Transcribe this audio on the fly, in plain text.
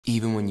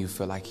Even when you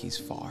feel like he's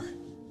far,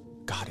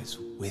 God is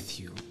with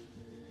you.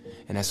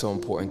 And that's so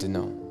important to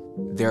know.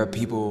 There are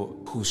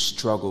people who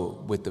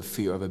struggle with the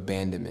fear of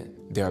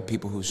abandonment. There are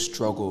people who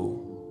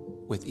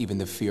struggle with even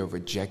the fear of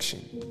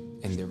rejection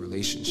in their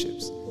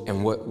relationships.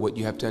 And what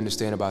you have to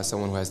understand about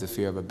someone who has the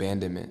fear of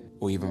abandonment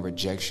or even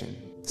rejection,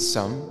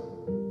 some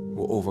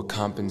will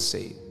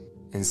overcompensate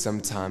and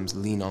sometimes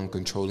lean on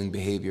controlling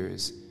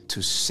behaviors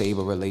to save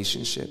a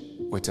relationship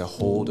or to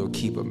hold or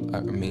keep or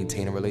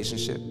maintain a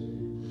relationship.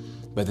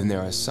 But then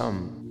there are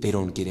some, they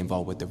don't get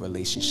involved with the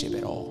relationship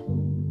at all.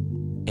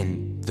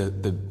 And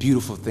the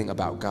beautiful thing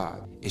about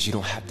God is you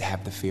don't have to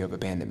have the fear of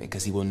abandonment,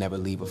 because he will never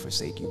leave or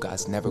forsake you.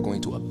 God's never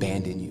going to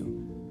abandon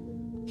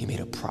you. He made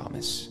a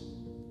promise.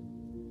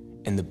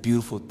 And the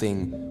beautiful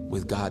thing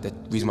with God, the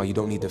reason why you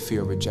don't need the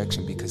fear of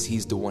rejection, because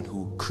he's the one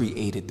who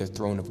created the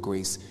throne of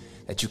grace,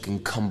 that you can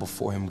come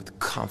before him with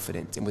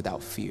confidence and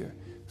without fear.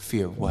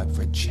 Fear of what?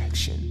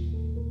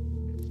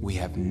 Rejection. We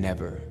have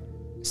never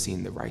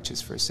seen the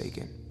righteous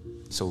forsaken.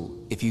 So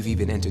if you've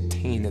even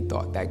entertained the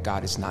thought that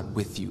God is not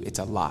with you, it's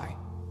a lie,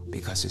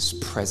 because his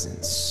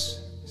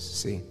presence,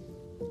 see,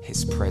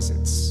 his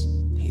presence,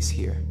 he's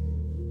here,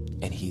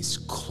 and he's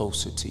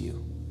closer to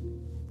you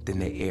than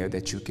the air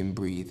that you can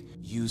breathe.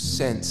 You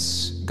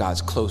sense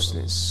God's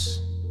closeness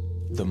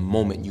the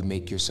moment you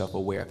make yourself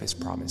aware of his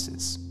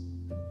promises.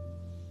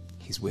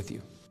 He's with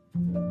you.